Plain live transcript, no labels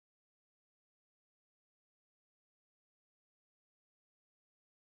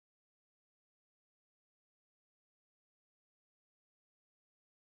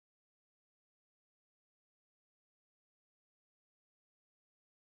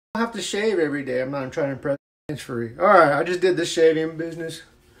have to shave every day. I'm not trying to impress free. Alright, I just did the shaving business.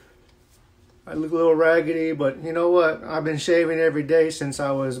 I look a little raggedy, but you know what? I've been shaving every day since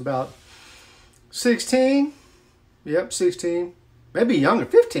I was about 16. Yep, 16. Maybe younger,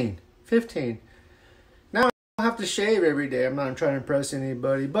 15. 15. Now I have to shave every day. I'm not trying to impress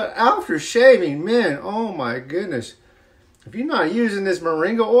anybody. But after shaving, man, oh my goodness. If you're not using this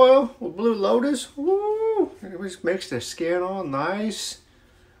Moringa oil with blue lotus, woo, it just makes the skin all nice,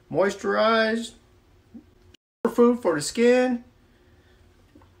 moisturized, superfood for the skin.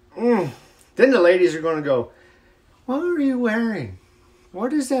 Then the ladies are going to go, what are you wearing?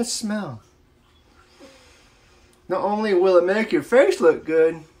 What does that smell? Not only will it make your face look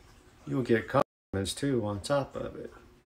good, you'll get compliments too on top of it.